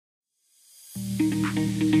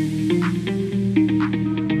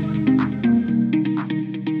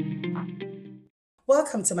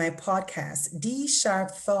Welcome to my podcast, D Sharp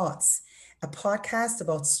Thoughts, a podcast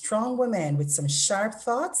about strong women with some sharp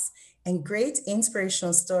thoughts and great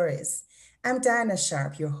inspirational stories. I'm Diana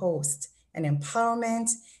Sharp, your host, an empowerment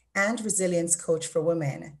and resilience coach for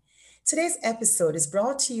women. Today's episode is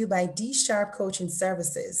brought to you by D Sharp Coaching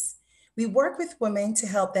Services. We work with women to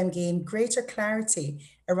help them gain greater clarity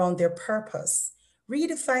around their purpose,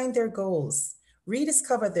 redefine their goals,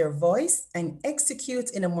 rediscover their voice, and execute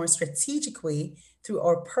in a more strategic way through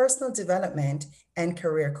our personal development and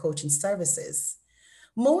career coaching services.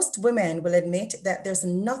 Most women will admit that there's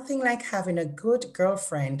nothing like having a good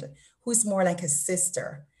girlfriend who's more like a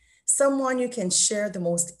sister, someone you can share the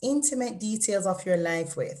most intimate details of your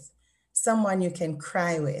life with, someone you can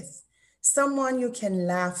cry with, someone you can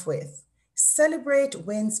laugh with, celebrate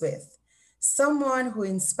wins with, someone who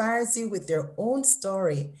inspires you with their own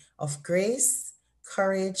story of grace,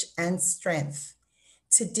 courage, and strength.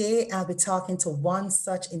 Today, I'll be talking to one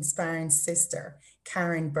such inspiring sister,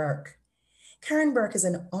 Karen Burke. Karen Burke is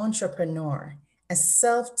an entrepreneur, a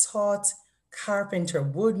self-taught carpenter,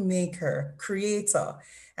 woodmaker, creator,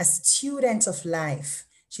 a student of life.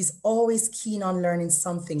 She's always keen on learning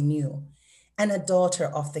something new, and a daughter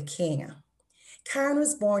of the King. Karen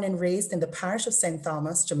was born and raised in the parish of St.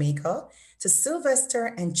 Thomas, Jamaica, to Sylvester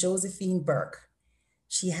and Josephine Burke.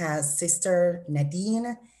 She has sister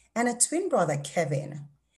Nadine and a twin brother, Kevin.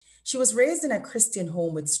 She was raised in a Christian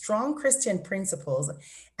home with strong Christian principles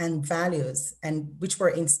and values, and which were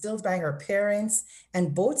instilled by her parents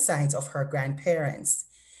and both sides of her grandparents.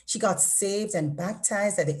 She got saved and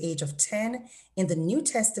baptized at the age of 10 in the New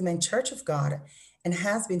Testament Church of God and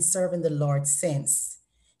has been serving the Lord since.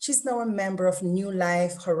 She's now a member of New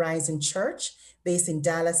Life Horizon Church based in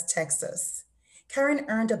Dallas, Texas. Karen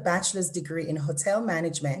earned a bachelor's degree in hotel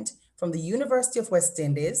management from the University of West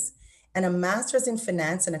Indies and a master's in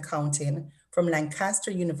finance and accounting from Lancaster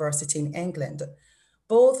University in England.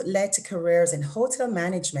 Both led to careers in hotel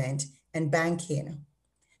management and banking.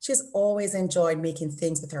 She has always enjoyed making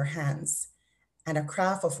things with her hands, and a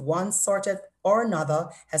craft of one sort or another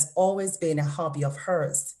has always been a hobby of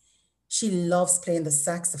hers. She loves playing the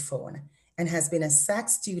saxophone and has been a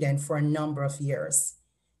sax student for a number of years.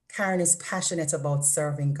 Karen is passionate about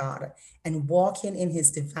serving God and walking in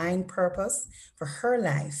his divine purpose for her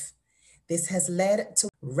life. This has led to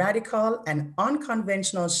radical and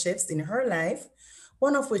unconventional shifts in her life,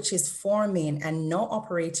 one of which is forming and now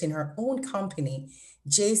operating her own company,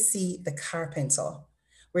 JC the Carpenter,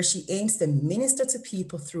 where she aims to minister to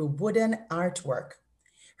people through wooden artwork.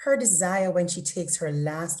 Her desire when she takes her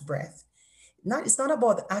last breath, it's not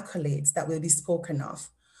about the accolades that will be spoken of,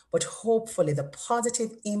 but hopefully the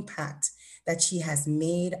positive impact that she has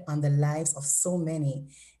made on the lives of so many,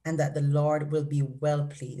 and that the Lord will be well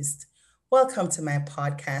pleased. Welcome to my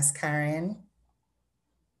podcast, Karen.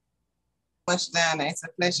 Much, Diana. It's a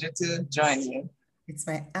pleasure to join you. It's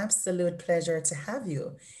my absolute pleasure to have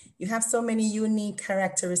you. You have so many unique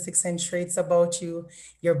characteristics and traits about you.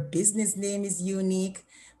 Your business name is unique,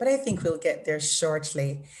 but I think we'll get there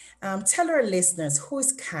shortly. Tell our listeners, who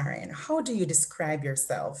is Karen? How do you describe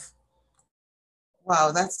yourself?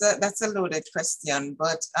 Wow, that's a loaded question,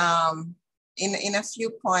 but in a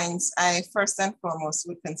few points, I first and foremost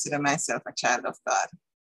would consider myself a child of God.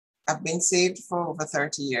 I've been saved for over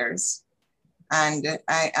 30 years, and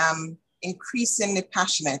I am increasingly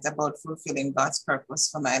passionate about fulfilling God's purpose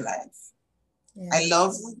for my life. Yeah. I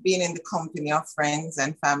love being in the company of friends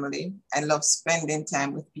and family. I love spending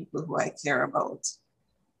time with people who I care about.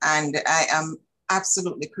 And I am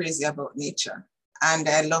absolutely crazy about nature. And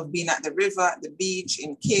I love being at the river, the beach,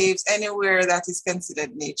 in caves, anywhere that is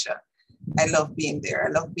considered nature. I love being there.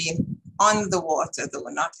 I love being on the water, though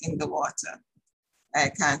not in the water. I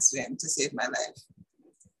can't swim to save my life.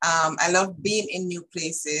 I love being in new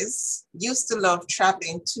places. Used to love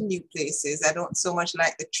traveling to new places. I don't so much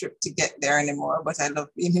like the trip to get there anymore, but I love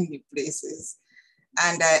being in new places.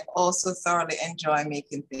 And I also thoroughly enjoy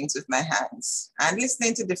making things with my hands and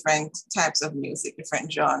listening to different types of music,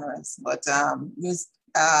 different genres, but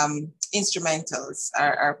instrumentals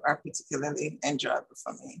are particularly enjoyable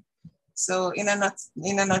for me. So in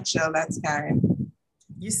a nutshell, that's Karen.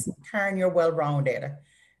 Karen, you're well-rounded.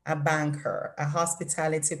 A banker, a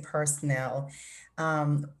hospitality personnel,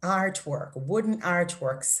 artwork, wooden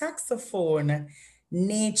artwork, saxophone,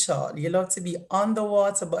 nature. You love to be on the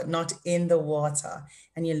water, but not in the water.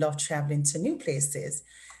 And you love traveling to new places.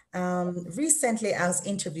 Recently, I was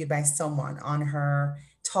interviewed by someone on her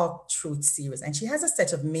Talk Truth series, and she has a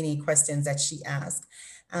set of mini questions that she asked.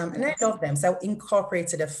 And I love them. So I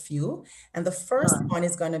incorporated a few. And the first one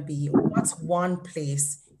is going to be, what's one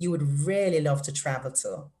place you would really love to travel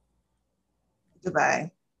to?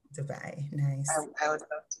 Dubai. Dubai. Nice. I would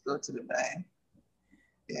love to go to Dubai.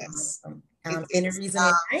 Yes. Any reason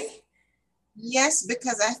why? Yes,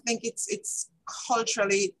 because I think it's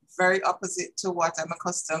culturally very opposite to what I'm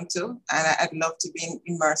accustomed to, and I'd love to be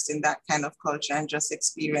immersed in that kind of culture and just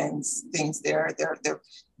experience things there. They're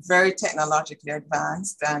very technologically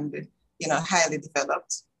advanced and highly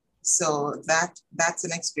developed. So that's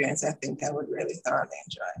an experience I think I would really thoroughly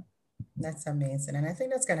enjoy. That's amazing, and I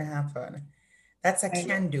think that's going to happen. That's a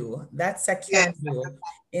can do. That's a can Yes. do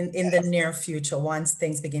in the near future once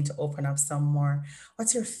things begin to open up some more.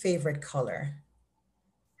 What's your favorite color?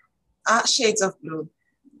 Shades of blue.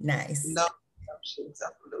 Nice. Love shades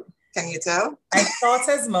of blue. Can you tell? I thought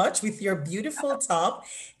as much with your beautiful top.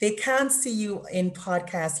 They can't see you in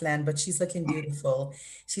podcast land, but she's looking beautiful.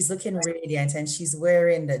 She's looking radiant and she's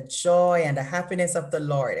wearing the joy and the happiness of the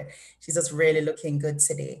Lord. She's just really looking good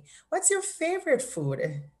today. What's your favorite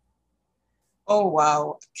food? Oh,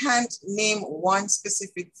 wow. Can't name one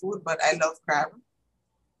specific food, but I love crab.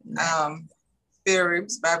 Spare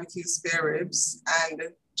ribs, barbecue spare ribs, and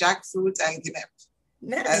jackfruit and guinea.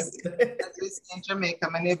 Nice. As we say in Jamaica,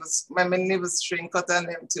 my neighbor's string cut on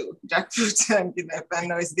them too. Jackfruit and guinea. I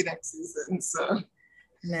know it's guinea season, so.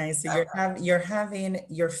 Nice. So you're having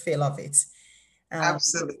your fill of it.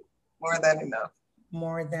 Absolutely. More than enough.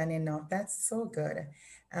 More than enough. That's so good.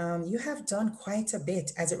 You have done quite a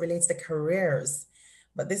bit as it relates to careers,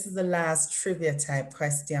 but this is the last trivia type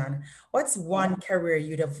question. What's one career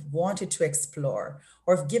you'd have wanted to explore,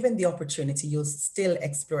 or if given the opportunity, you'll still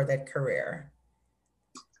explore that career?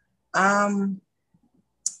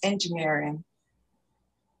 Engineering.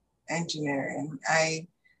 I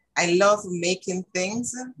love making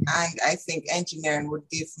things, and I think engineering would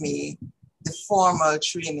give me the formal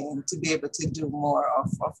training to be able to do more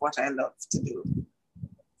of what I love to do.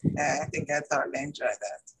 I think I thoroughly enjoy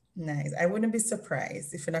that. Nice. I wouldn't be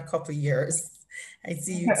surprised if in a couple of years I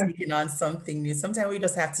see you taking on something new. Sometimes we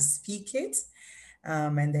just have to speak it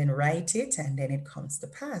and then write it, and then it comes to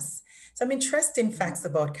pass. Some interesting facts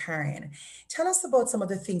about Karen. Tell us about some of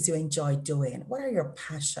the things you enjoy doing. What are your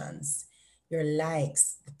passions, your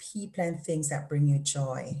likes, the people and things that bring you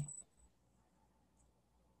joy?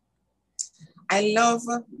 I love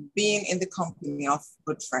being in the company of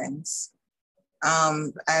good friends.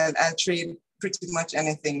 I'll trade pretty much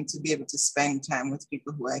anything to be able to spend time with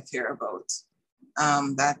people who I care about.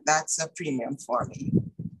 That's a premium for me.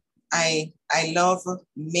 I love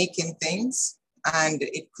making things, and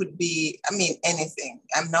it could be, anything.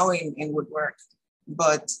 I'm now in woodwork,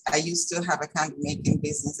 but I used to have a candle making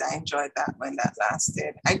business. I enjoyed that when that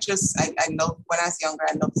lasted. I love, when I was younger,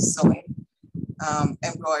 I loved sewing,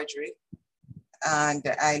 embroidery, and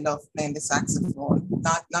I love playing the saxophone.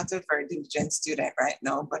 Not a very diligent student right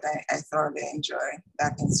now, but I thoroughly enjoy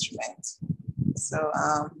that instrument. So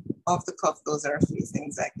off the cuff, those are a few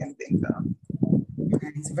things I can think of.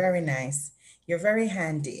 It's very nice. You're very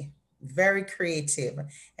handy, very creative,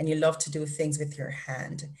 and you love to do things with your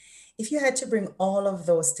hand. If you had to bring all of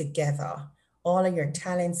those together, all of your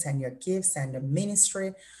talents and your gifts and the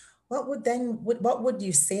ministry, what would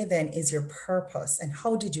you say then is your purpose, and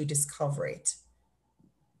how did you discover it?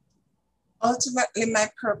 Ultimately, my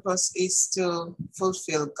purpose is to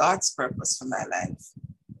fulfill God's purpose for my life.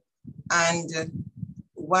 And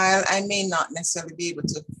while I may not necessarily be able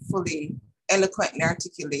to fully eloquently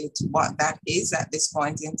articulate what that is at this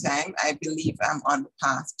point in time, I believe I'm on the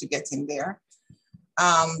path to getting there.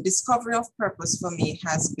 Discovery of purpose for me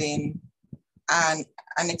has been an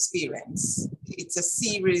experience. It's a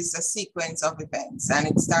sequence of events, and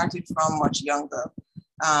it started from much younger,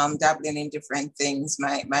 dabbling in different things,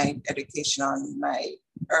 my education on my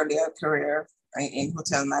earlier career in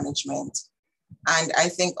hotel management. And I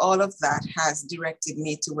think all of that has directed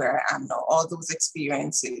me to where I am now. All those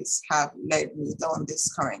experiences have led me down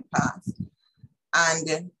this current path.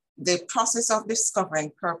 And the process of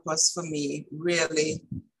discovering purpose for me really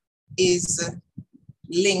is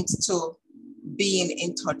linked to being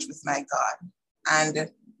in touch with my God and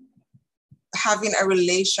having a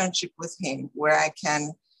relationship with him where I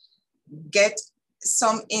can get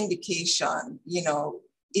some indication,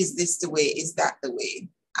 is this the way? Is that the way?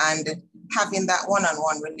 And having that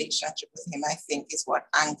one-on-one relationship with him, I think, is what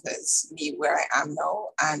anchors me where I am now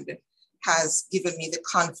and has given me the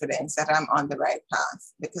confidence that I'm on the right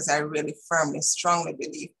path, because I really firmly, strongly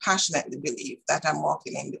believe, passionately believe that I'm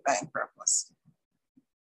walking in divine purpose.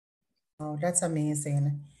 Oh, that's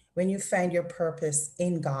amazing. When you find your purpose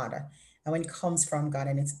in God and when it comes from God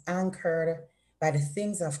and it's anchored by the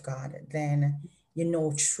things of God, then you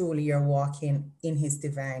know truly you're walking in his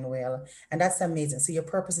divine will. And that's amazing. So your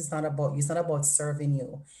purpose is not about you, it's not about serving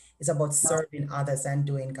you. It's about serving others and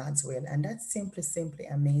doing God's will. And that's simply, simply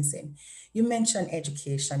amazing. You mentioned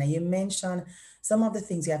education and you mentioned some of the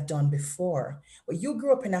things you have done before. But you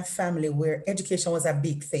grew up in a family where education was a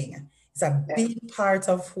big thing. It's a Yeah. big part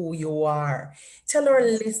of who you are. Tell our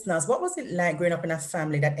listeners, what was it like growing up in a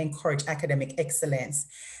family that encouraged academic excellence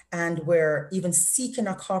and where even seeking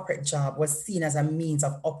a corporate job was seen as a means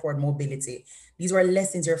of upward mobility? These were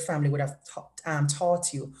lessons your family would have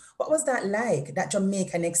taught you. What was that like, that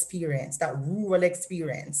Jamaican experience, that rural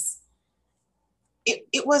experience?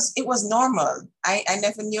 It was normal. I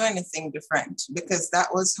never knew anything different because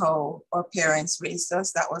that was how our parents raised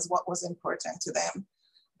us. That was what was important to them.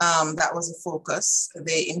 That was a focus.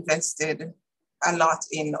 They invested a lot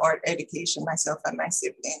in our education, myself and my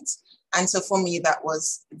siblings. And so for me, that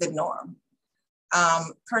was the norm.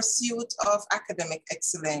 Pursuit of academic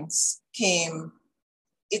excellence came,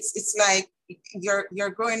 it's like you're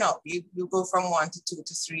growing up. You go from 1 to 2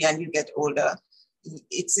 to 3 and you get older.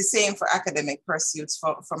 It's the same for academic pursuits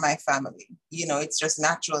for my family. You know, it's just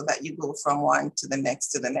natural that you go from one to the next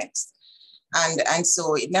to the next. And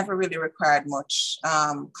so it never really required much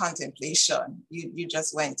contemplation. You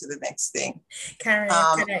just went to the next thing. Karen,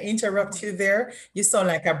 Um, can I interrupt you there? You sound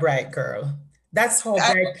like a bright girl. That's how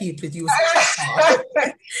bright people used to talk.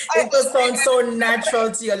 It just sounds so natural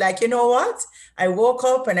to you. Like, you know what? I woke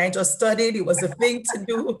up and I just studied. It was a thing to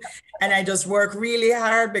do. And I just worked really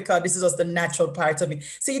hard because this is just the natural part of me.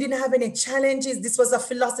 So you didn't have any challenges. This was a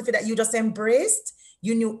philosophy that you just embraced.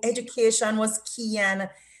 You knew education was key and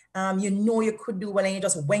you know you could do well and you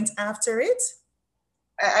just went after it.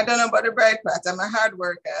 I don't know about the bright part. I'm a hard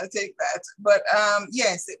worker. I'll take that. But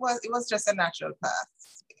yes, it was just a natural path.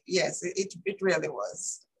 Yes, it really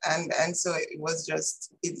was. And so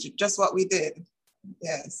it's just what we did.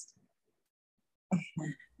 Yes.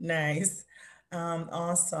 Nice.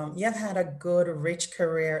 Awesome. You've had a good, rich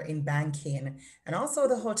career in banking and also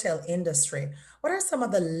the hotel industry. What are some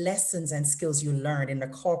of the lessons and skills you learned in the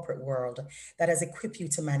corporate world that has equipped you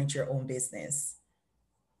to manage your own business?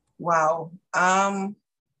 Wow.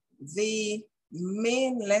 The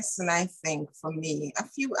main lesson, I think, for me, a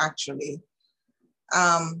few actually,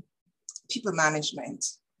 um, people management.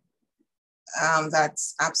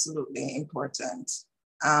 That's absolutely important.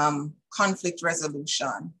 Conflict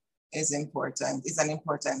resolution is important, is an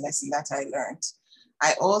important lesson that I learned.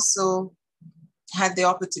 I also had the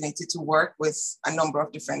opportunity to work with a number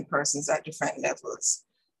of different persons at different levels.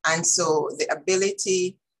 And so the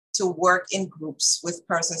ability to work in groups with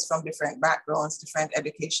persons from different backgrounds, different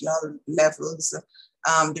educational levels,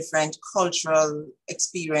 different cultural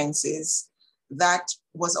experiences, that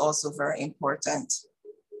was also very important.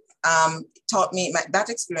 That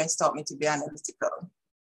experience taught me to be analytical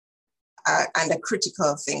and a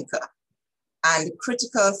critical thinker. And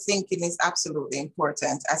critical thinking is absolutely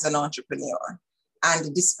important as an entrepreneur,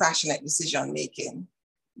 and dispassionate decision making,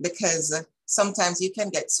 because sometimes you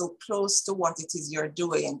can get so close to what it is you're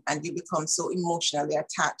doing and you become so emotionally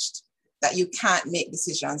attached that you can't make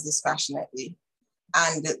decisions dispassionately.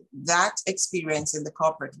 And that experience in the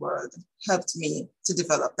corporate world helped me to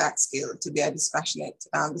develop that skill, to be a dispassionate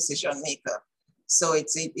decision maker. So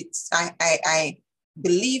I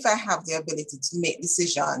believe I have the ability to make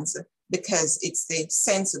decisions because it's the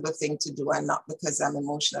sensible thing to do and not because I'm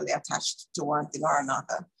emotionally attached to one thing or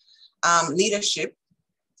another. Leadership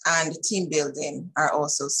and team building are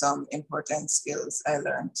also some important skills I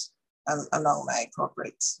learned along my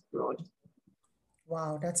corporate road.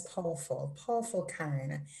 Wow, that's powerful, powerful,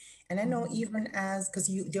 Karen. And I know even as, because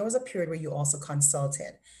there was a period where you also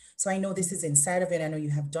consulted. So I know this is inside of it. I know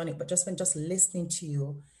you have done it, but just listening to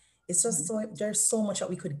you, it's just so, there's so much that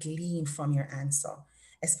we could glean from your answer,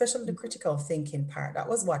 especially the critical thinking part. That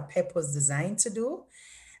was what PEP was designed to do.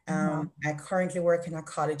 I currently work in a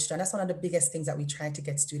college, and that's one of the biggest things that we try to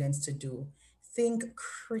get students to do. Think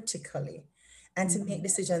critically and to make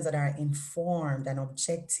decisions that are informed and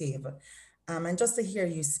objective. And just to hear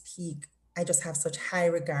you speak, I just have such high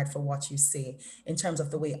regard for what you say in terms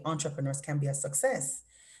of the way entrepreneurs can be a success.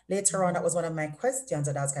 Later on, that was one of my questions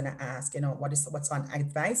that I was going to ask, you know, what's one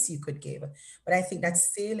advice you could give? But I think that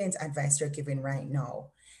salient advice you're giving right now.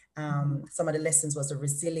 Some of the lessons was the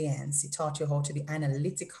resilience. It taught you how to be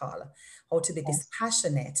analytical, how to be Yes.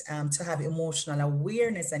 dispassionate, to have emotional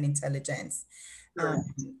awareness and intelligence, um,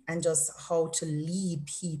 Sure. and just how to lead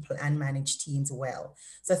people and manage teams well.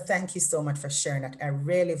 So thank you so much for sharing that. I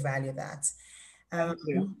really value that. Thank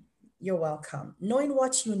you. You're welcome. Knowing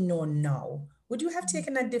what you know now, Would you have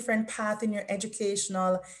taken a different path in your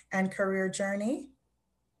educational and career journey?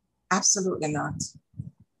 Absolutely not.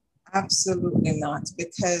 Absolutely not,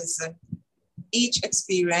 because each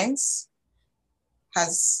experience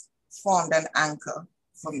has formed an anchor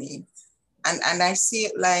for me. And I see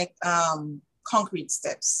it like concrete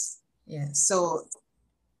steps. Yes. So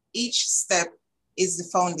each step is the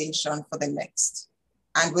foundation for the next.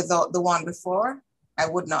 And without the one before, I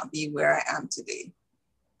would not be where I am today.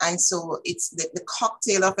 And so it's the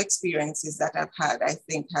cocktail of experiences that I've had, I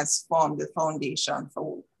think, has formed the foundation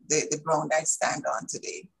for the ground I stand on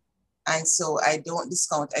today. And so I don't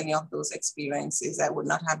discount any of those experiences. I would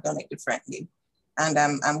not have done it differently. And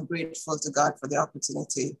I'm grateful to God for the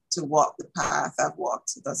opportunity to walk the path I've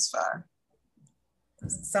walked thus far.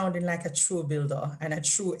 Sounding like a true builder and a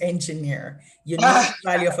true engineer. You know the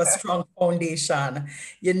value of a strong foundation.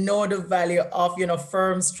 You know the value of,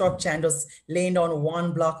 firm structure and just laying down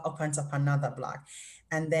one block up on top another block.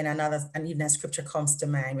 And then and even a scripture comes to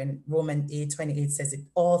mind when Romans 8:28 says it,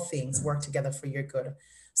 all things work together for your good.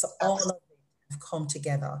 So all of them have come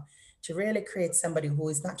together to really create somebody who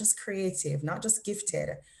is not just creative, not just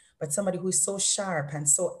gifted, but somebody who is so sharp and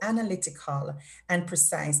so analytical and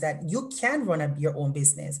precise that you can run your own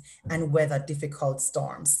business and weather difficult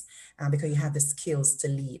storms because you have the skills to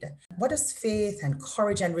lead. What does faith and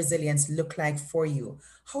courage and resilience look like for you?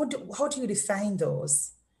 How do you define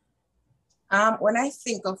those? When I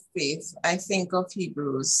think of faith, I think of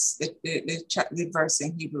Hebrews, the verse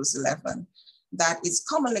in Hebrews 11 that is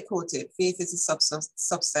commonly quoted. Faith is the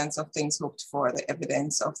substance of things hoped for, the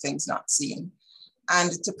evidence of things not seen.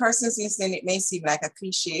 And to persons listening, it may seem like a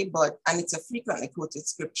cliche, and it's a frequently quoted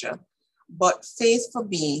scripture. But faith for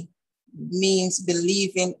me means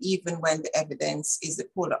believing even when the evidence is the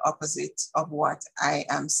polar opposite of what I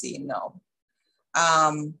am seeing now.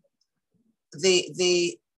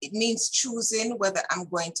 It means choosing whether I'm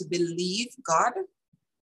going to believe God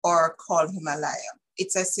or call him a liar.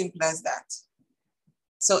 It's as simple as that.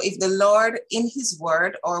 So if the Lord in his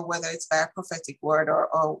word, or whether it's by a prophetic word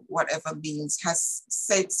or whatever means, has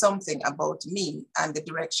said something about me and the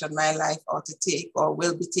direction my life ought to take or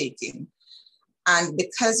will be taking, and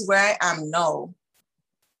because where I am now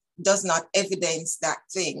does not evidence that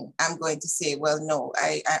thing, I'm going to say, well, no,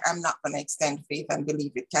 I'm not going to extend faith and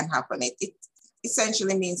believe it can happen. It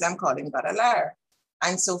essentially means I'm calling God a liar.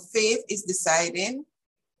 And so faith is deciding,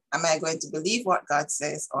 am I going to believe what God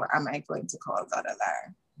says, or am I going to call God a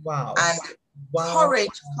liar? Wow. And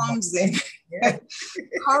courage comes in. Yeah.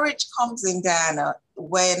 Courage comes in, Diana,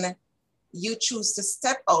 when you choose to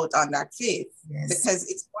step out on that faith. Yes. Because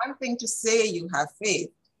it's one thing to say you have faith,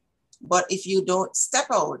 but if you don't step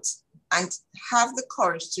out and have the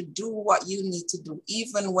courage to do what you need to do,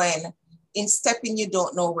 even when in stepping you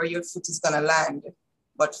don't know where your foot is going to land,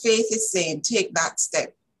 but faith is saying, take that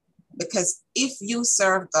step. Because if you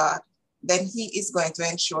serve God, then he is going to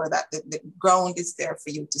ensure that the ground is there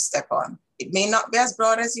for you to step on. It may not be as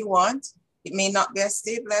broad as you want. It may not be as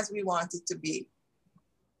stable as we want it to be.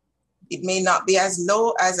 It may not be as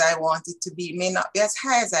low as I want it to be. It may not be as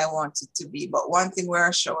high as I want it to be. But one thing we're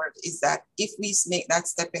assured is that if we make that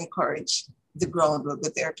step in courage, the ground will be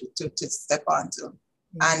there to step onto.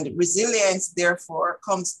 Mm-hmm. And resilience, therefore,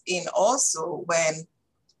 comes in also when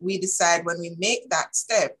we decide, when we make that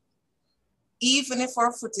step, even if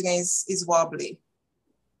our footing is wobbly,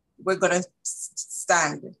 we're going to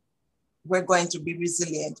stand. We're going to be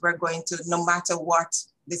resilient. We're going to, no matter what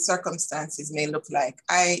the circumstances may look like,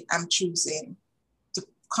 I am choosing to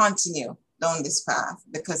continue down this path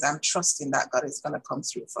because I'm trusting that God is going to come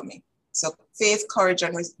through for me. So faith, courage,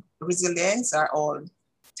 and resilience are all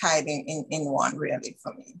tied in one, really,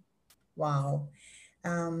 for me. Wow.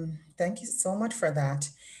 Thank you so much for that.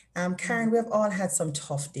 Karen, we've all had some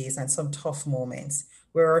tough days and some tough moments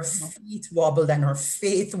where our feet wobbled and our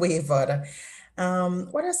faith wavered.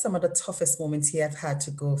 What are some of the toughest moments you have had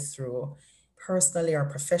to go through, personally or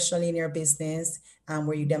professionally in your business,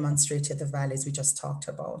 where you demonstrated the values we just talked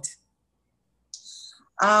about?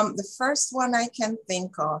 The first one I can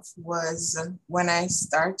think of was when I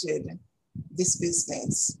started this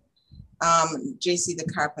business, JC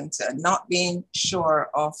the Carpenter, not being sure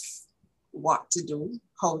of what to do,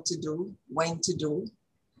 how to do, when to do.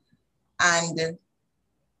 And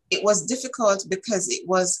it was difficult because it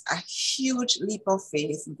was a huge leap of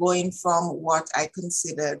faith going from what I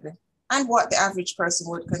considered and what the average person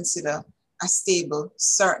would consider a stable,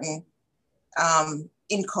 certain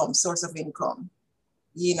source of income.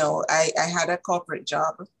 You know, I had a corporate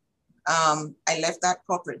job. I left that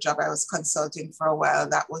corporate job. I was consulting for a while.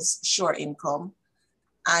 That was sure income.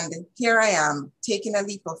 And here I am taking a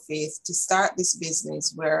leap of faith to start this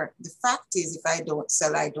business where the fact is, if I don't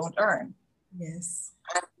sell, I don't earn. Yes.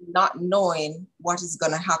 And not knowing what is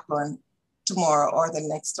going to happen tomorrow or the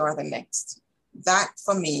next or the next. That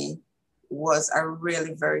for me was a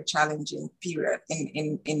really very challenging period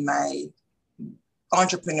in my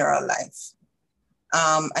entrepreneurial life.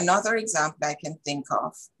 Another example I can think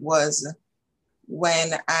of was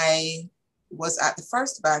when I was at the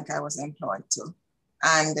first bank I was employed to.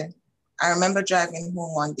 And I remember driving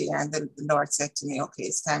home one day and the Lord said to me, okay,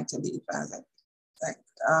 it's time to leave. I was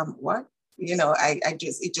what? You know,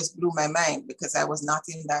 it just blew my mind because I was not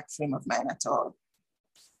in that frame of mind at all.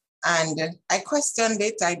 And I questioned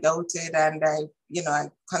it, I doubted, and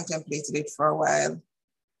I contemplated it for a while.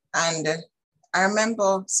 And I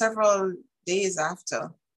remember several days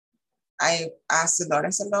after, I asked the Lord, I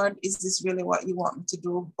said, Lord, is this really what you want me to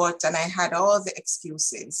do? And I had all the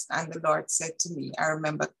excuses. And the Lord said to me, I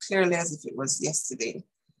remember clearly as if it was yesterday,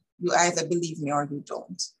 you either believe me or you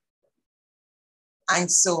don't.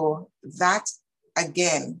 And so that,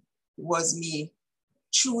 again, was me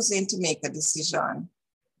choosing to make a decision.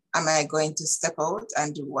 Am I going to step out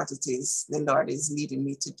and do what it is the Lord is leading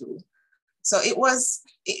me to do? So it was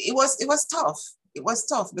tough. It was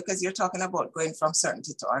tough because you're talking about going from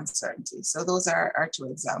certainty to uncertainty. So those are two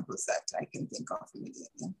examples that I can think of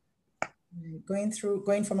immediately.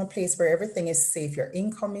 Going from a place where everything is safe, your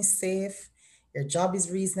income is safe, your job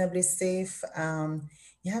is reasonably safe.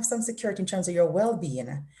 You have some security in terms of your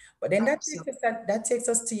well-being. But then that takes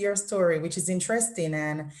us to your story, which is interesting,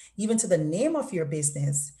 and even to the name of your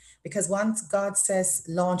business. Because once God says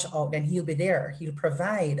launch out, then he'll be there, he'll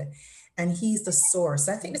provide, and he's the source.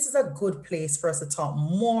 I think this is a good place for us to talk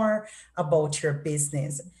more about your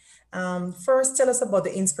business. First, tell us about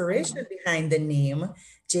the inspiration behind the name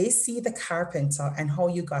JC the Carpenter and how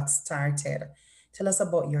you got started. Tell us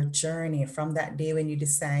about your journey from that day when you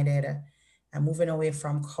decided moving away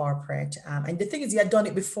from corporate. And the thing is, you had done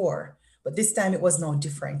it before, but this time it was no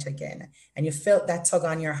different again. And you felt that tug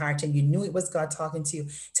on your heart and you knew it was God talking to you.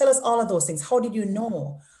 Tell us all of those things. How did you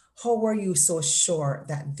know? How were you so sure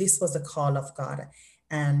that this was the call of God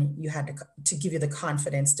and you had to give you the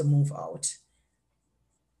confidence to move out?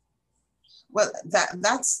 Well,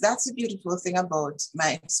 that's a beautiful thing about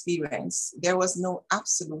my experience. There was no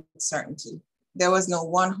absolute certainty. There was no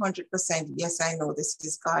 100%, yes, I know this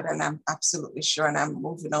is God and I'm absolutely sure and I'm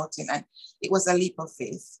moving out in. And it was a leap of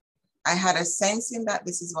faith. I had a sense in that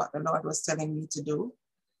this is what the Lord was telling me to do.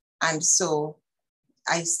 And so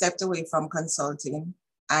I stepped away from consulting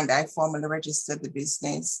and I formally registered the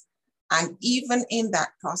business. And even in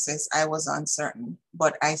that process, I was uncertain,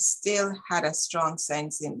 but I still had a strong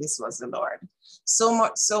sense in this was the Lord. So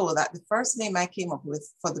much so that the first name I came up with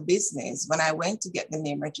for the business, when I went to get the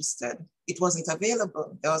name registered, it wasn't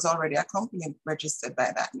available. There was already a company registered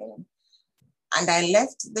by that name. And I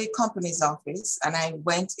left the company's office and I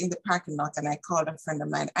went in the parking lot and I called a friend of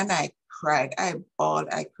mine and I cried, I bawled,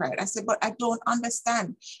 I cried. I said, but I don't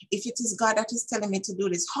understand. If it is God that is telling me to do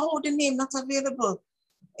this, how the name not available?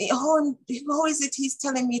 How is it he's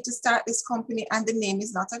telling me to start this company and the name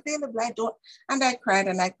is not available? I don't. And I cried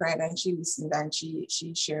and she listened and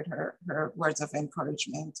she shared her words of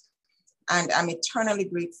encouragement. And I'm eternally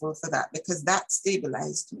grateful for that because that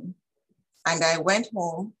stabilized me. And I went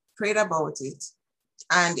home, prayed about it.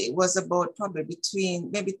 And it was about probably between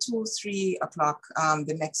maybe 2, 3 o'clock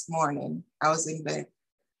the next morning. I was in bed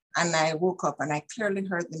and I woke up and I clearly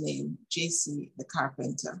heard the name, JC the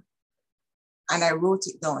Carpenter. And I wrote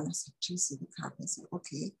it down. I said, JC the Carpenter.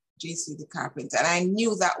 Okay, JC the Carpenter. And I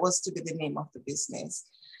knew that was to be the name of the business.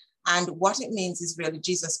 And what it means is really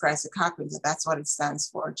Jesus Christ the Carpenter. That's what it stands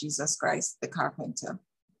for, Jesus Christ the Carpenter.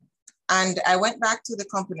 And I went back to the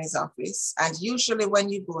company's office. And usually when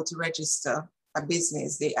you go to register a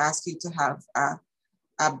business, they ask you to have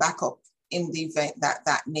a backup in the event that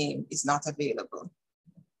that name is not available.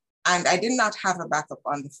 And I did not have a backup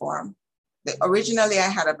on the form. Originally, I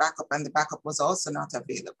had a backup and the backup was also not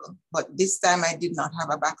available. But this time I did not have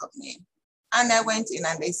a backup name. And I went in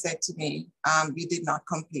and they said to me, you did not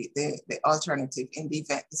complete the alternative in the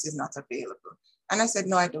event this is not available. And I said,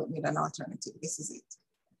 no, I don't need an alternative. This is it.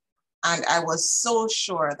 And I was so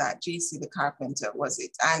sure that JC the Carpenter was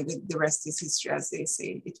it. And the rest is history, as they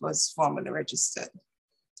say. It was formally registered.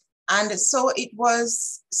 And so it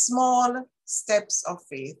was small steps of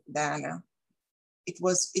faith, Diana.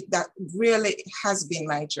 That really has been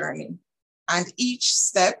my journey. And each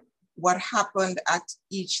step, what happened at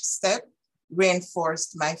each step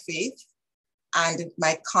reinforced my faith and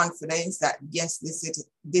my confidence that yes,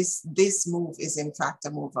 this move is in fact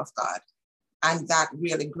a move of God. And that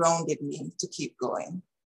really grounded me to keep going.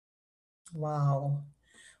 Wow.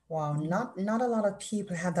 Wow. Not a lot of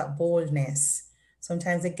people have that boldness.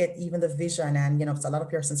 Sometimes they get even the vision, and you know, 'cause a lot of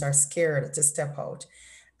persons are scared to step out.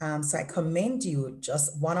 So I commend you,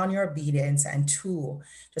 just one, on your obedience, and two,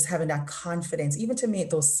 just having that confidence, even to make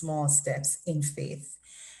those small steps in faith.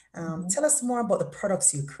 Mhm. Tell us more about the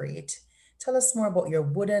products you create. Tell us more about your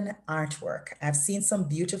wooden artwork. I've seen some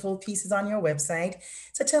beautiful pieces on your website.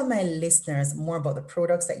 So tell my listeners more about the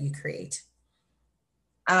products that you create.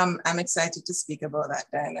 I'm excited to speak about that,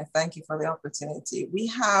 Diana. Thank you for the opportunity. We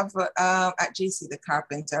have at JC the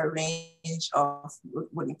Carpenter a range of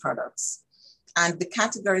wooden products. And the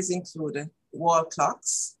categories include wall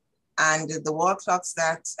clocks. And the wall clocks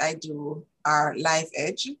that I do are live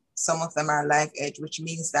edge. Some of them are live edge, which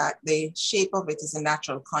means that the shape of it is a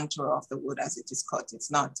natural contour of the wood as it is cut. It's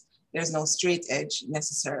not, there's no straight edge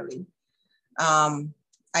necessarily.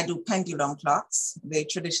 I do pendulum clocks, the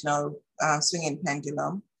traditional swinging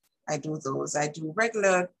pendulum. I do those. I do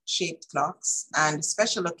regular shaped clocks and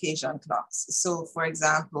special occasion clocks. So for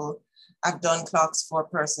example, I've done clocks for a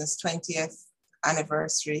person's 20th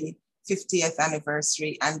anniversary, 50th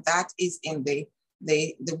anniversary, and that is in the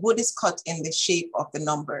wood is cut in the shape of the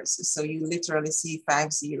numbers. So you literally see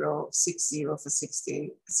 50, 60 for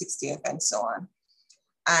 60, 60th, and so on.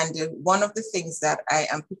 And one of the things that I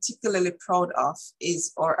am particularly proud of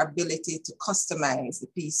is our ability to customize the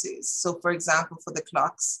pieces. So for example, for the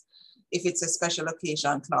clocks, if it's a special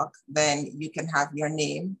occasion clock, then you can have your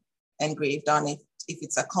name engraved on it. If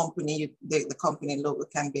it's a company, the company logo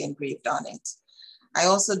can be engraved on it. I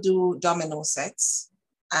also do domino sets,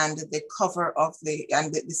 and the cover of the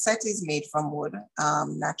set is made from wood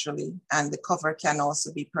naturally, and the cover can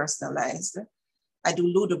also be personalized. I do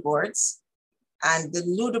Ludo boards, and the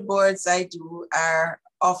Ludo boards I do are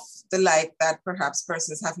of the like that perhaps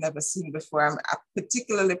persons have never seen before. I'm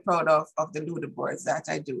particularly proud of the Ludo boards that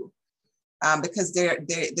I do because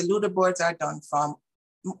the Ludo boards are done from,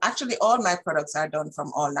 actually all my products are done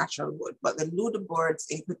from all natural wood, but the Ludo boards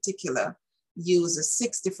in particular use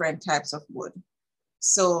 6 different types of wood.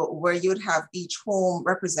 So where you'd have each home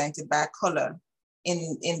represented by a color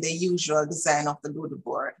in the usual design of the Ludo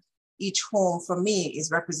board, each home for me is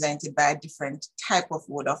represented by a different type of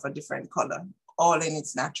wood of a different color, all in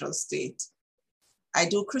its natural state. I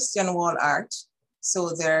do Christian wall art. So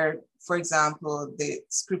there, for example, the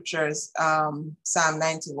scriptures, Psalm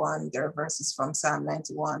 91, there are verses from Psalm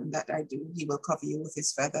 91 that I do. He will cover you with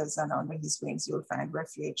his feathers, and under his wings you'll find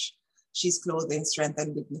refuge. She's clothed in strength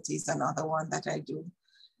and dignity is another one that I do.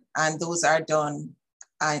 And those are done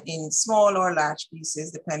in small or large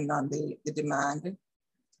pieces, depending on the demand.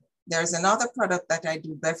 There's another product that I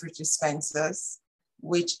do, beverage dispensers,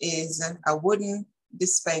 which is a wooden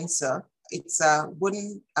dispenser. It's a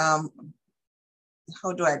wooden,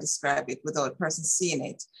 how do I describe it without a person seeing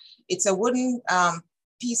it? It's a wooden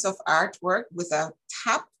piece of artwork with a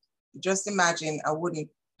tap. Just imagine a wooden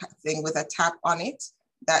thing with a tap on it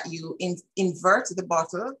that you invert the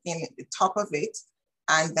bottle in the top of it,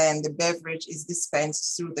 and then the beverage is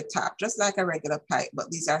dispensed through the tap, just like a regular pipe,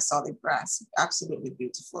 but these are solid brass, absolutely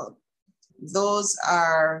beautiful. Those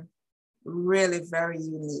are really very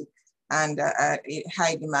unique and a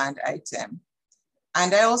high demand item.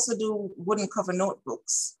 And I also do wooden cover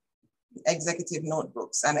notebooks, executive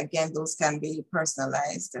notebooks. And again, those can be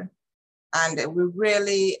personalized. And we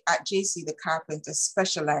really, at JC the Carpenter,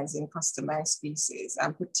 specialize in customized pieces.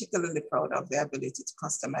 I'm particularly proud of the ability to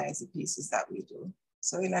customize the pieces that we do.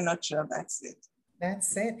 So in a nutshell, that's it.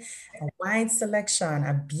 That's it. A wide selection,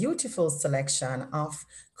 a beautiful selection of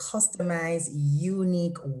customized,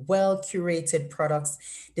 unique, well curated products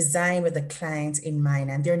designed with the client in mind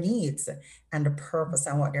and their needs and the purpose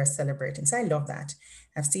and what they're celebrating. So I love that.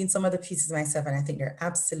 I've seen some of the pieces myself and I think they're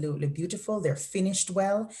absolutely beautiful. They're finished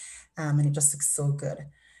well, and it just looks so good.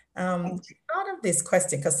 Out of this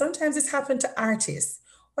question, because sometimes it's happened to artists,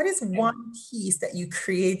 what is one piece that you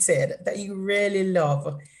created that you really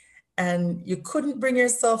love and you couldn't bring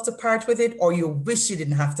yourself to part with it, or you wish you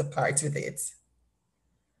didn't have to part with it?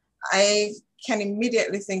 I can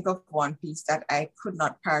immediately think of one piece that I could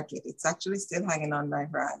not part with. It's actually still hanging on my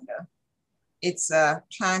veranda. It's a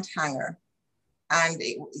plant hanger, and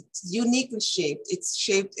it's uniquely shaped. It's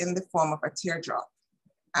shaped in the form of a teardrop.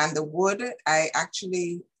 And the wood, I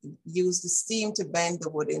actually used the steam to bend the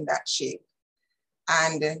wood in that shape.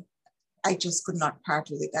 And I just could not part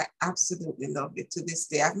with it. I absolutely love it to this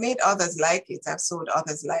day. I've made others like it. I've sold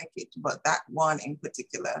others like it, but that one in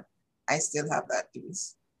particular, I still have that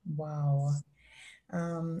piece. Wow.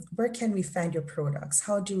 Where can we find your products?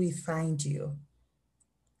 How do we find you?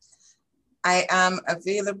 I am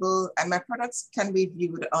available, and my products can be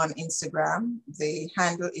viewed on Instagram. The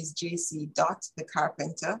handle is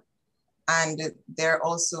jc.thecarpenter. And they're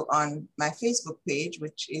also on my Facebook page,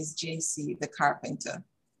 which is JC the Carpenter.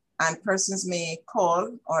 And persons may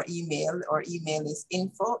call or email. Our email is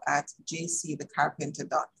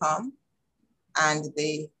info@jcthecarpenter.com. And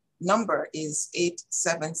the number is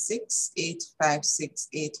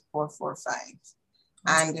 876-856-8445.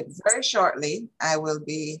 And very shortly, I will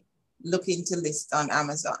be looking to list on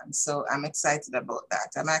Amazon. So I'm excited about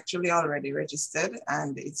that. I'm actually already registered,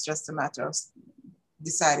 and it's just a matter of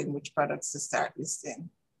deciding which products to start listing.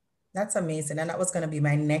 That's amazing. And that was going to be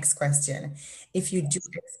my next question. If you do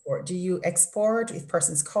you export? If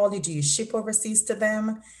persons call you, do you ship overseas to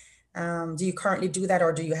them? Do you currently do that,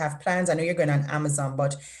 or do you have plans? I know you're going on Amazon,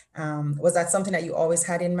 but was that something that you always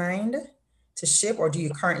had in mind to ship, or do you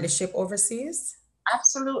currently ship overseas?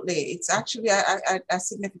 Absolutely. It's actually a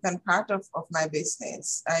significant part of my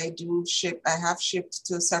business. I do ship, I have shipped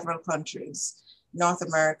to several countries, North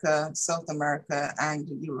America, South America, and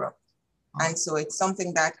Europe. And so it's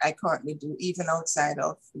something that I currently do, even outside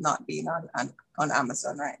of not being on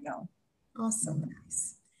Amazon right now. Awesome.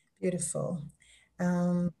 Nice. Beautiful.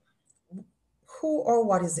 Um, who or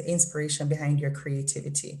what is the inspiration behind your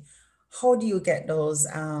creativity? How do you get those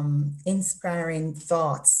inspiring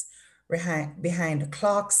thoughts behind the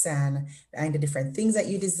clocks and behind the different things that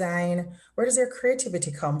you design? Where does your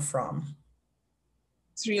creativity come from?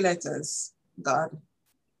 3 letters, God.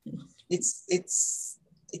 It's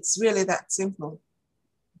really that simple,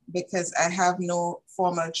 because I have no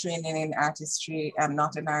formal training in artistry. I'm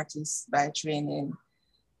not an artist by training.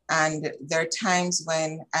 And there are times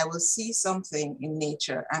when I will see something in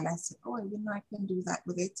nature and I say, oh, I can do that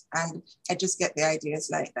with it. And I just get the ideas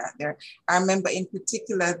like that there. I remember in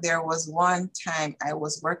particular, there was one time I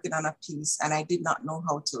was working on a piece and I did not know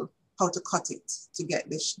how to cut it to get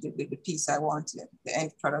the piece I wanted, the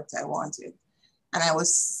end product I wanted. And I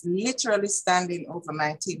was literally standing over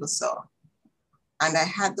my table saw and I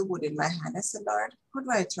had the wood in my hand. I said, Lord, how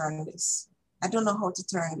do I turn this? I don't know how to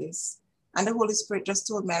turn this. And the Holy Spirit just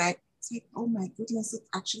told me, and I said, oh my goodness, it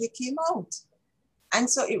actually came out. And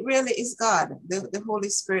so it really is God, the Holy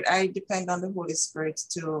Spirit. I depend on the Holy Spirit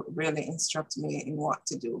to really instruct me in what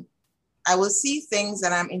to do. I will see things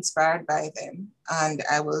and I'm inspired by them, and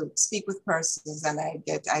I will speak with persons and I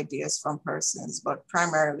get ideas from persons, but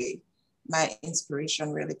primarily my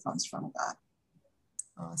inspiration really comes from God.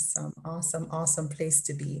 Awesome, awesome, awesome place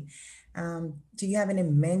to be. Do you have any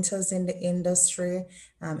mentors in the industry,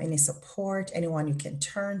 any support, anyone you can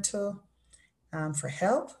turn to for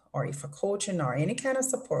help, or if for coaching or any kind of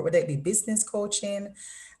support, whether it be business coaching,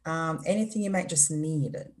 anything you might just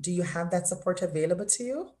need? Do you have that support available to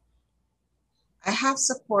you? I have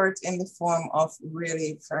support in the form of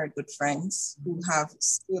really very good friends who have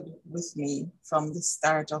stood with me from the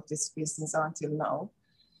start of this business until now.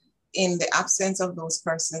 In the absence of those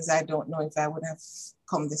persons, I don't know if I would have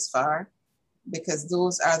come this far, because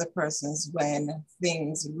those are the persons when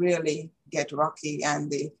things really get rocky and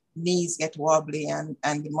the knees get wobbly and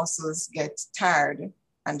the muscles get tired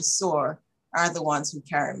and sore, are the ones who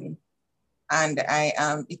carry me. And I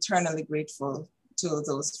am eternally grateful to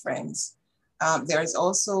those friends. There is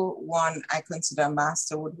also one I consider a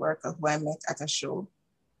master woodworker who I met at a show.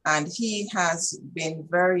 And he has been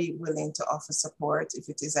very willing to offer support. If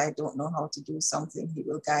it is I don't know how to do something, he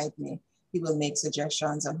will guide me. He will make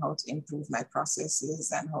suggestions on how to improve my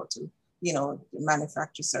processes and how to,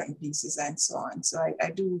 manufacture certain pieces and so on. So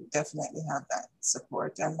I do definitely have that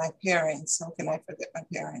support. And my parents, how can I forget my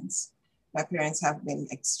parents? My parents have been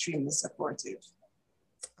extremely supportive.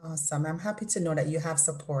 Awesome. I'm happy to know that you have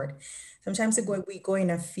support. Sometimes we go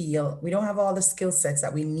in a field, we don't have all the skill sets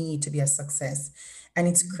that we need to be a success. And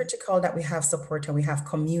it's critical that we have support and we have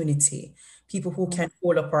community, people who can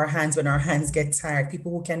hold up our hands when our hands get tired,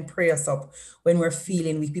 people who can pray us up when we're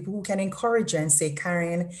feeling weak, people who can encourage you and say,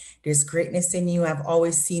 Karen, there's greatness in you. I've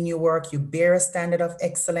always seen you work. You bear a standard of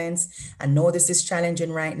excellence. I know this is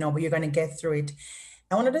challenging right now, but you're going to get through it.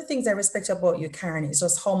 And one of the things I respect about you, Karen, is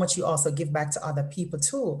just how much you also give back to other people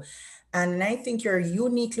too. And I think you're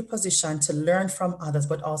uniquely positioned to learn from others,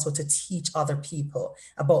 but also to teach other people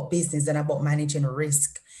about business and about managing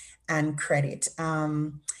risk and credit.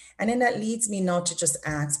 And then that leads me now to just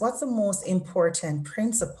ask, what's the most important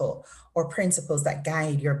principle or principles that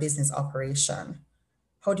guide your business operation?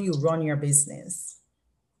 How do you run your business?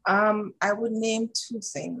 I would name 2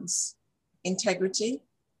 things. Integrity.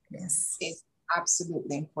 Yes. Is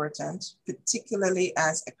absolutely important, particularly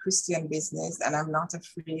as a Christian business. And I'm not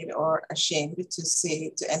afraid or ashamed to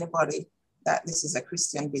say to anybody that this is a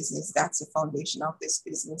Christian business. That's the foundation of this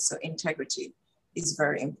business. So integrity is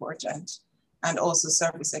very important. And also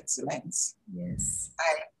service excellence. Yes.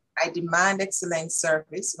 I demand excellent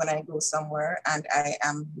service when I go somewhere, and I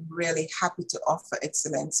am really happy to offer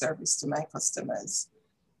excellent service to my customers.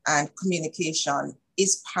 And communication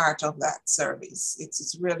is part of that service.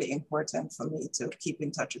 It's really important for me to keep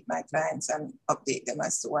in touch with my clients and update them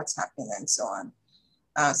as to what's happening and so on.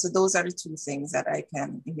 So those are the two things that I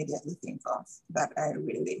can immediately think of that I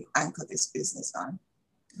really anchor this business on.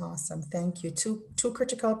 Awesome. Thank you. Two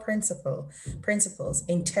critical principles,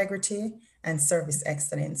 integrity and service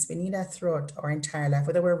excellence. We need that throughout our entire life,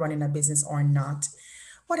 whether we're running a business or not.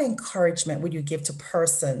 What encouragement would you give to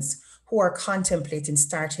persons who are contemplating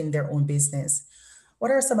starting their own business?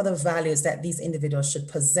 What are some of the values that these individuals should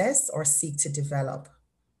possess or seek to develop?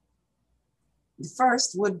 The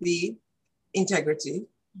first would be integrity.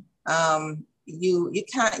 You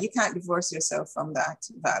can't divorce yourself from that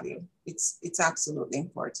value. It's absolutely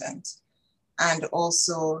important. And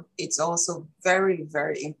also, it's also very,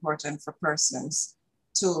 very important for persons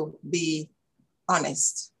to be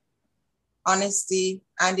honest. Honesty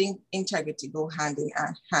and integrity go hand in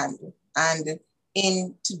hand. And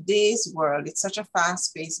in today's world, it's such a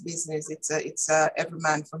fast-paced business. It's a every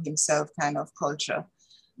man for himself kind of culture.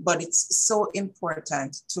 But it's so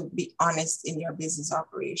important to be honest in your business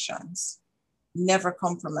operations. Never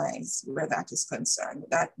compromise where that is concerned.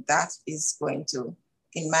 That is going to,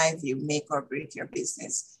 in my view, make or break your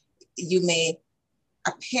business. You may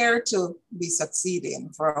appear to be succeeding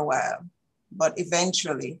for a while, but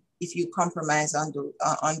eventually, if you compromise on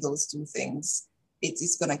those two things,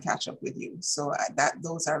 it's going to catch up with you. So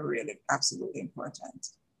those are really absolutely important.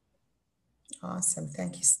 Awesome.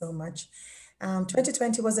 Thank you so much.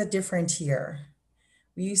 2020 was a different year.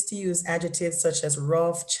 We used to use adjectives such as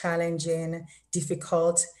rough, challenging,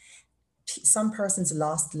 difficult. Some persons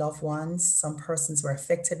lost loved ones. Some persons were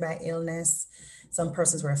affected by illness. Some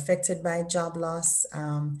persons were affected by job loss.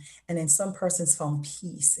 And then some persons found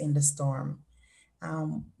peace in the storm.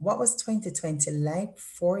 What was 2020 like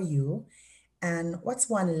for you? And what's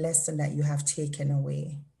one lesson that you have taken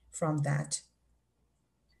away from that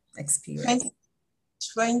experience?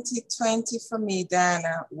 2020 for me,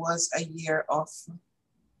 Diana, was a year of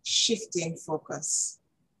shifting focus.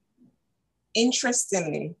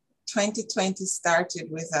 Interestingly, 2020 started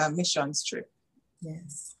with a missions trip.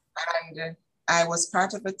 Yes. And I was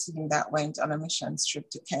part of a team that went on a missions trip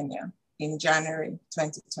to Kenya in January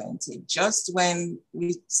 2020, just when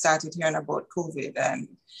we started hearing about COVID. And,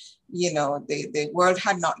 you know, the world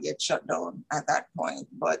had not yet shut down at that point,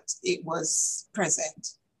 but it was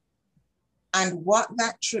present. And what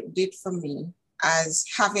that trip did for me, as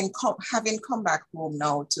having come back home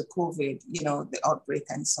now to COVID, you know, the outbreak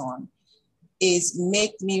and so on, is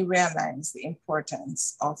make me realize the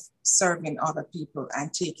importance of serving other people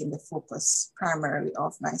and taking the focus primarily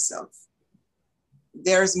of myself.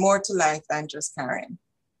 There's more to life than just caring.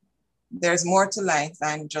 There's more to life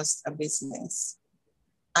than just a business.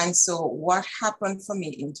 And so what happened for me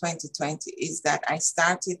in 2020 is that I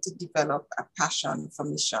started to develop a passion for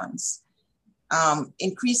missions.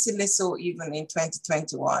 Increasingly so even in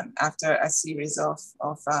 2021, after a series of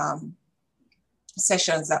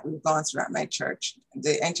sessions that we've gone through at my church.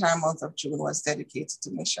 The entire month of June was dedicated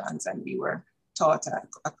to missions, and we were taught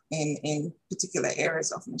in particular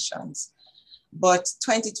areas of missions. But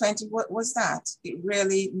 2020, what was that? It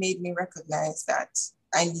really made me recognize that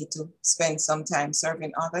I need to spend some time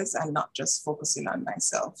serving others and not just focusing on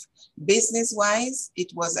myself. Business-wise,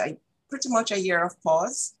 it was pretty much a year of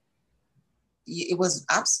pause. It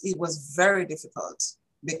was very difficult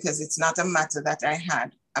because it's not a matter that I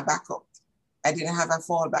had a backup. I didn't have a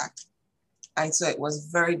fallback. And so it was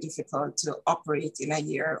very difficult to operate in a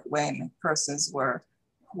year when persons were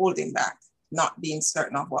holding back, not being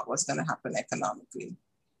certain of what was going to happen economically.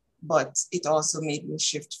 But it also made me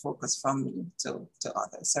shift focus from me to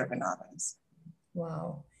others, serving others.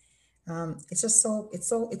 Wow. It's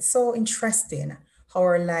so interesting how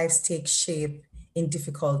our lives take shape in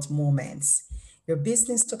difficult moments. Your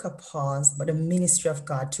business took a pause, but the ministry of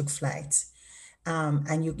God took flight.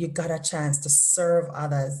 And you got a chance to serve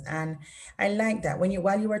others. And I like that.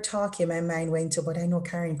 While you were talking, my mind went to, but I know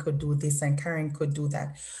Karen could do this and Karen could do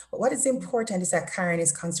that. But what is important is that Karen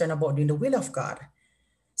is concerned about doing the will of God.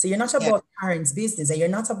 So you're not about Karen's business, and you're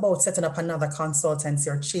not about setting up another consultancy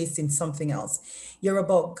or chasing something else. You're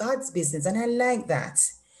about God's business. And I like that,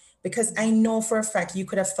 because I know for a fact you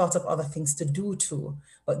could have thought of other things to do too,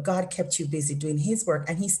 but God kept you busy doing his work,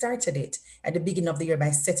 and he started it at the beginning of the year by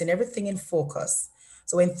setting everything in focus.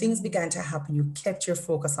 So when things began to happen, you kept your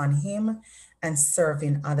focus on him and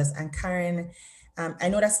serving others. And Karen, I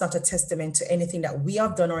know that's not a testament to anything that we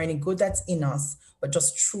have done or any good that's in us, but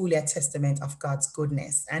just truly a testament of God's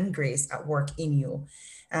goodness and grace at work in you,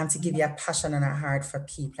 to give you a passion and a heart for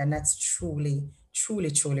people. And that's truly,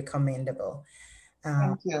 truly, truly commendable.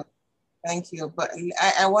 Thank you. Thank you. But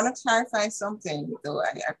I want to clarify something, though.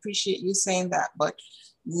 I appreciate you saying that, but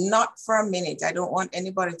not for a minute. I don't want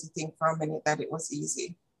anybody to think for a minute that it was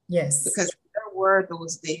easy. Yes. Because there were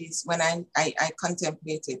those days when I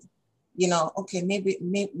contemplated, you know, okay,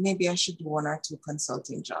 maybe I should do 1 or 2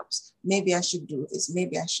 consulting jobs. Maybe I should do this.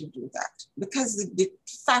 Maybe I should do that. Because the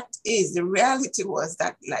fact is, the reality was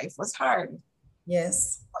that life was hard.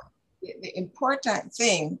 Yes. The important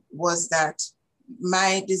thing was that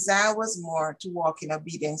my desire was more to walk in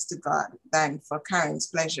obedience to God than for Karen's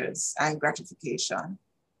pleasures and gratification.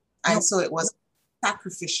 And so it was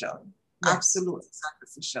sacrificial, absolutely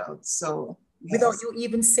sacrificial. So yes. Without you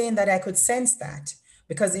even saying that, I could sense that,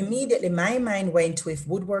 because immediately my mind went to, if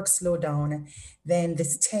woodwork slow down, then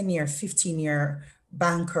this 10-year, 15-year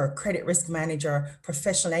banker, credit risk manager,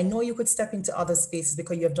 professional, I know you could step into other spaces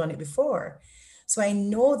because you have done it before. So I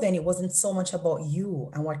know then it wasn't so much about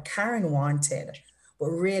you and what Karen wanted, but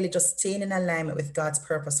really just staying in alignment with God's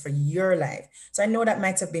purpose for your life. So I know that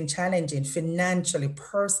might have been challenging financially,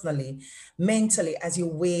 personally, mentally, as you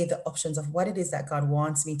weigh the options of what it is that God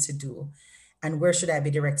wants me to do and where should I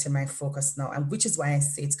be directing my focus now? And which is why I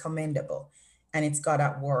say it's commendable and it's God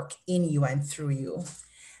at work in you and through you.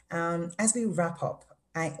 As we wrap up,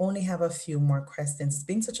 I only have a few more questions. It's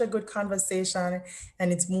been such a good conversation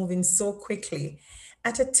and it's moving so quickly.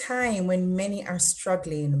 At a time when many are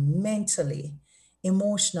struggling mentally,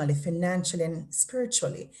 emotionally, financially, and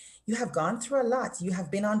spiritually, you have gone through a lot. You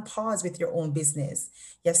have been on pause with your own business.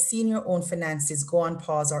 You have seen your own finances go on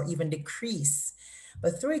pause or even decrease.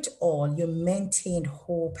 But through it all, you maintained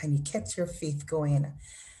hope and you kept your faith going.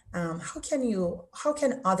 How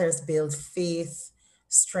can others build faith,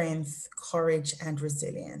 strength, courage, and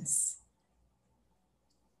resilience?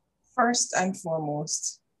 First and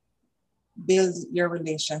foremost, build your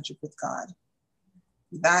relationship with God.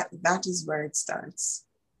 That is where it starts.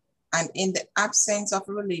 And in the absence of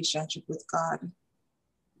a relationship with God,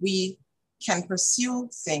 we can pursue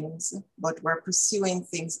things, but we're pursuing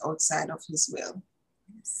things outside of His will.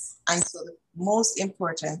 Yes. And so the most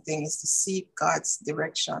important thing is to seek God's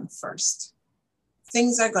direction first.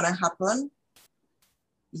 Things are going to happen.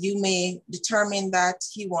 You may determine that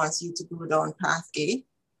He wants you to go down path A.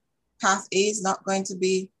 Path A is not going to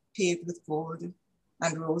be paved with gold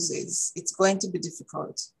and roses. It's going to be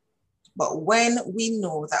difficult. But when we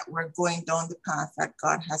know that we're going down the path that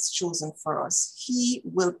God has chosen for us, He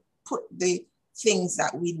will put the things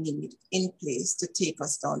that we need in place to take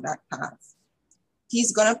us down that path.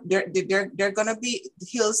 They're gonna be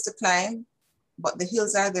hills to climb, but the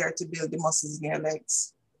hills are there to build the muscles in your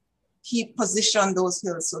legs. He positioned those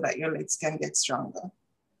hills so that your legs can get stronger.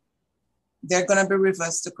 They're gonna be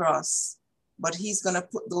rivers to cross, but He's gonna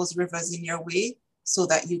put those rivers in your way so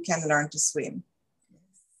that you can learn to swim.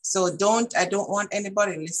 So I don't want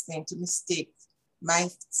anybody listening to mistake my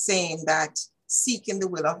saying that seeking the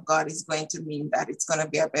will of God is going to mean that it's going to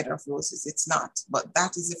be a bed of roses. It's not, but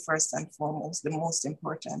that is the first and foremost, the most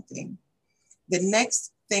important thing. The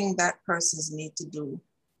next thing that persons need to do,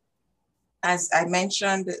 as I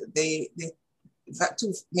mentioned, the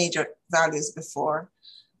 2 major values before,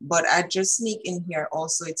 but I just sneak in here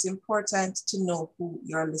also, it's important to know who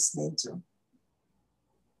you're listening to.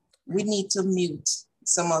 We need to mute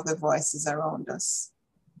some of the voices around us,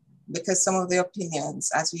 because some of the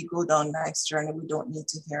opinions as we go down life's journey, we don't need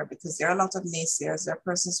to hear, because there are a lot of naysayers. There are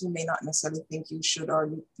persons who may not necessarily think you should or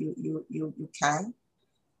you can.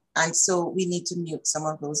 And so we need to mute some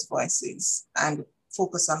of those voices and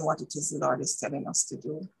focus on what it is the Lord is telling us to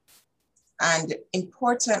do. And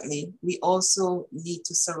importantly, we also need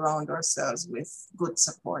to surround ourselves with good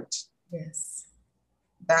support. Yes.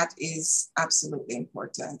 That is absolutely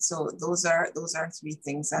important. So those are 3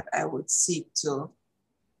 things that I would seek to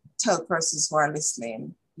tell persons who are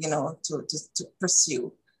listening, to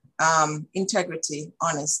pursue. Integrity,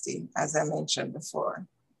 honesty, as I mentioned before,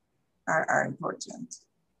 are important.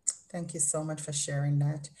 Thank you so much for sharing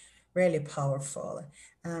that. Really powerful.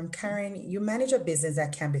 Karen, you manage a business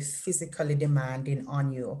that can be physically demanding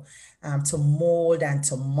on you, to mold and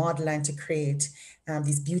to model and to create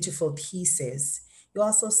these beautiful pieces. You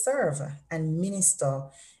also serve and minister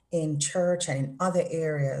in church and in other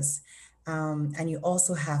areas. And you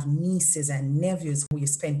also have nieces and nephews who you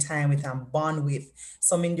spend time with and bond with,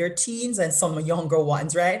 some in their teens and some younger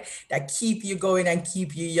ones, right? That keep you going and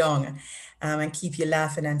keep you young. and keep you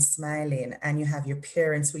laughing and smiling. And you have your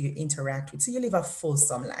parents who you interact with. So you live a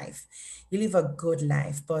fulsome life. You live a good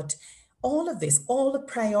life. But all of this, all the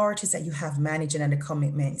priorities that you have managing and the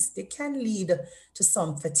commitments, they can lead to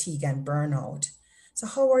some fatigue and burnout. So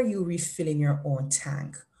how are you refilling your own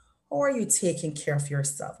tank? How are you taking care of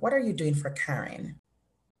yourself? What are you doing for Karen?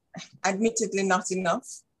 Admittedly, not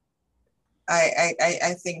enough.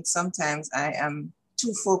 I think sometimes I am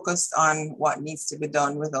too focused on what needs to be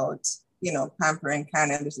done without, pampering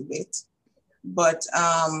Karen a little bit. But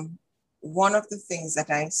one of the things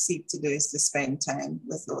that I seek to do is to spend time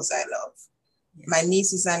with those I love. Yes. My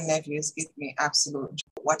nieces and nephews give me absolute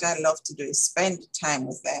joy. What I love to do is spend time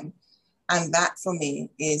with them. And that for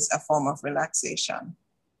me is a form of relaxation.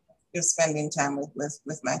 Just spending time with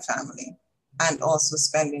my family and also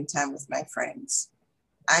spending time with my friends.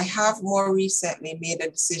 I have more recently made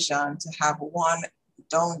a decision to have one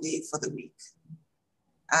down day for the week.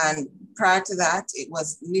 And prior to that, it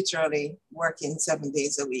was literally working 7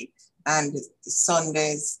 days a week. And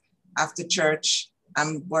Sundays after church,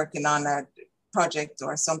 I'm working on a project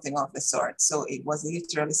or something of the sort. So it was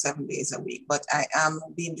literally 7 days a week. But I am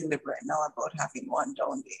being deliberate now about having one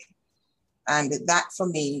down day. And that for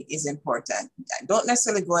me is important. I don't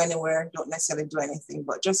necessarily go anywhere, don't necessarily do anything,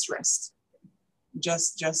 but just rest.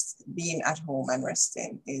 Just being at home and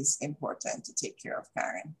resting is important to take care of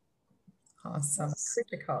Karen. Awesome. Yes.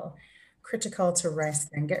 Critical to rest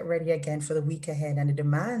and get ready again for the week ahead and the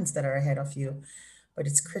demands that are ahead of you. But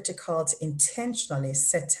it's critical to intentionally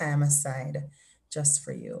set time aside just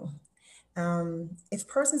for you. If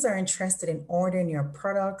persons are interested in ordering your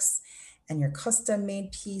products and your custom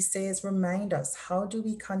made pieces, remind us, how do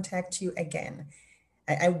we contact you again?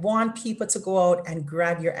 I want people to go out and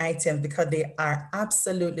grab your items because they are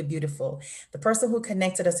absolutely beautiful. The person who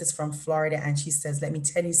connected us is from Florida, and she says, let me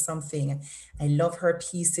tell you something. I love her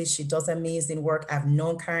pieces. She does amazing work. I've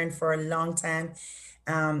known Karen for a long time.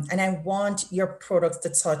 And I want your products to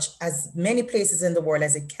touch as many places in the world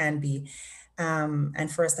as it can be.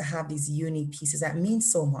 And for us to have these unique pieces that mean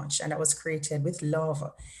so much, and that was created with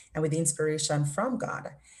love and with inspiration from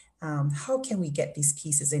God. How can we get these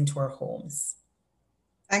pieces into our homes?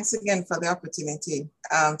 Thanks again for the opportunity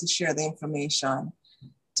to share the information.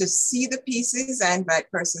 To see the pieces, I invite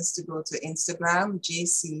persons to go to Instagram,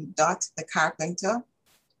 jc.thecarpenter,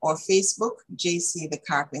 or Facebook, JC the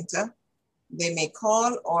Carpenter. They may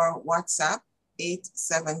call or WhatsApp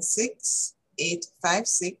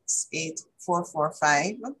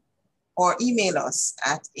 876-856-8445, or email us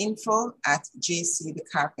at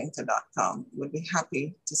info@jcthecarpenter.com. We'll be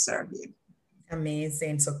happy to serve you.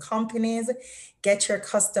 Amazing. So companies, get your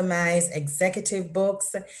customized executive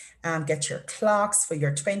books, get your clocks for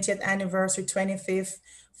your 20th anniversary, 25th,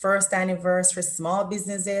 first anniversary, small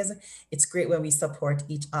businesses. It's great when we support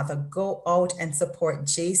each other. Go out and support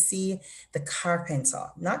JC the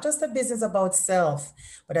Carpenter. Not just a business about self,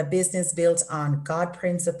 but a business built on God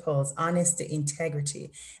principles, honesty,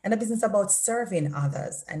 integrity, and a business about serving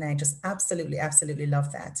others. And I just absolutely, absolutely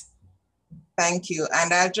love that. Thank you.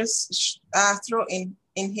 And I'll just throw in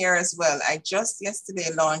here as well. I just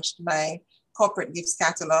yesterday launched my corporate gifts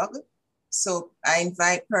catalog. So I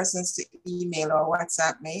invite persons to email or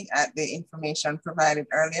WhatsApp me at the information provided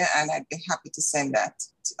earlier, and I'd be happy to send that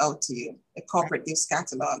out to you, the corporate gifts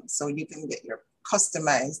catalog, so you can get your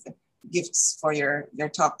customized gifts for your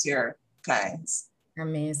top tier clients.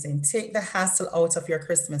 Amazing. Take the hassle out of your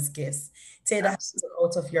Christmas gifts. Take the hassle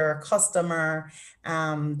out of your customer,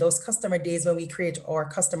 those customer days when we create our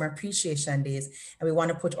customer appreciation days and we want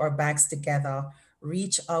to put our bags together.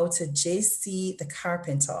 Reach out to JC the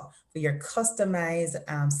Carpenter for your customized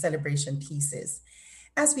celebration pieces.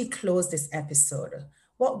 As we close this episode,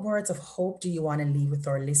 what words of hope do you want to leave with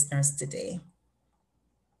our listeners today?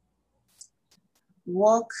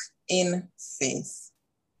 Walk in faith.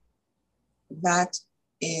 That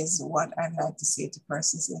is what I'd like to say to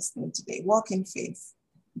persons listening today. Walk in faith.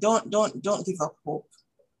 Don't give up hope.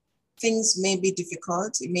 Things may be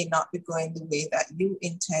difficult. It may not be going the way that you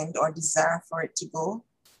intend or desire for it to go.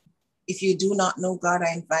 If you do not know God,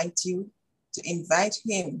 I invite you to invite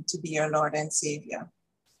him to be your Lord and Savior,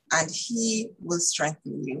 and he will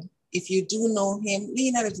strengthen you. If you do know him,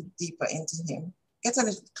 lean a little deeper into him. Get a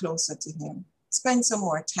little closer to him. Spend some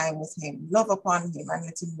more time with him. Love upon him and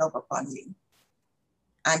let him love upon you.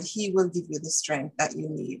 And he will give you the strength that you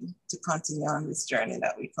need to continue on this journey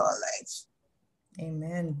that we call life.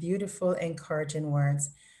 Amen. Beautiful, encouraging words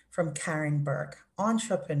from Karen Burke,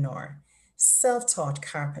 entrepreneur, self-taught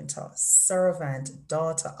carpenter, servant,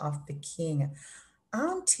 daughter of the King,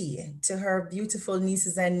 auntie to her beautiful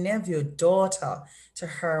nieces and nephew, daughter to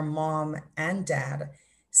her mom and dad,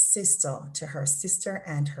 sister to her sister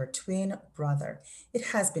and her twin brother. It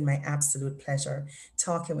has been my absolute pleasure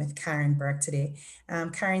talking with Karen Burke today.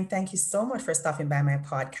 Karen, thank you so much for stopping by my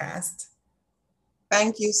podcast.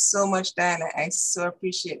 Thank you so much, Diana. I so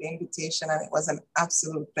appreciate the invitation, and it was an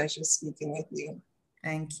absolute pleasure speaking with you.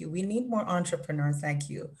 Thank you. We need more entrepreneurs like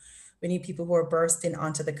you. We need people who are bursting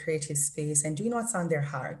onto the creative space and doing what's on their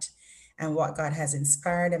heart and what God has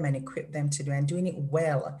inspired them and equipped them to do, and doing it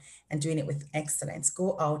well and doing it with excellence.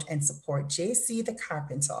 Go out and support JC the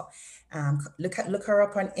Carpenter. Look her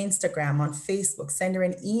up on Instagram, on Facebook, send her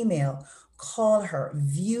an email, call her,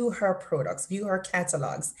 view her products, view her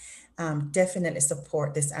catalogs. Definitely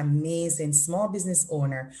support this amazing small business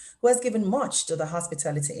owner who has given much to the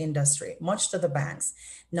hospitality industry, much to the banks.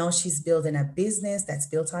 Now she's building a business that's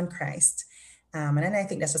built on Christ. And I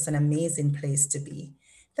think that's just an amazing place to be.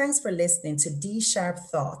 Thanks for listening to D Sharp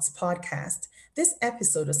Thoughts podcast. This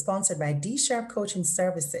episode was sponsored by D Sharp Coaching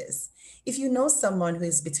Services. If you know someone who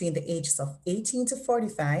is between the ages of 18 to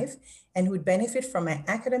 45 and who would benefit from my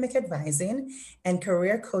academic advising and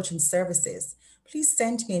career coaching services, please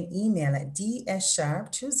send me an email at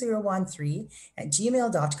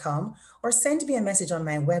dssharp2013@gmail.com or send me a message on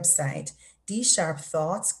my website,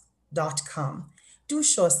 dsharpthoughts.com. Do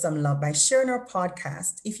show us some love by sharing our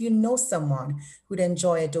podcast if you know someone who'd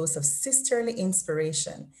enjoy a dose of sisterly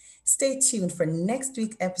inspiration. Stay tuned for next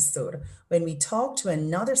week's episode when we talk to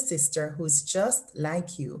another sister who's just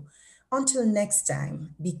like you. Until next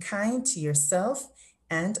time, be kind to yourself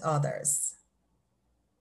and others.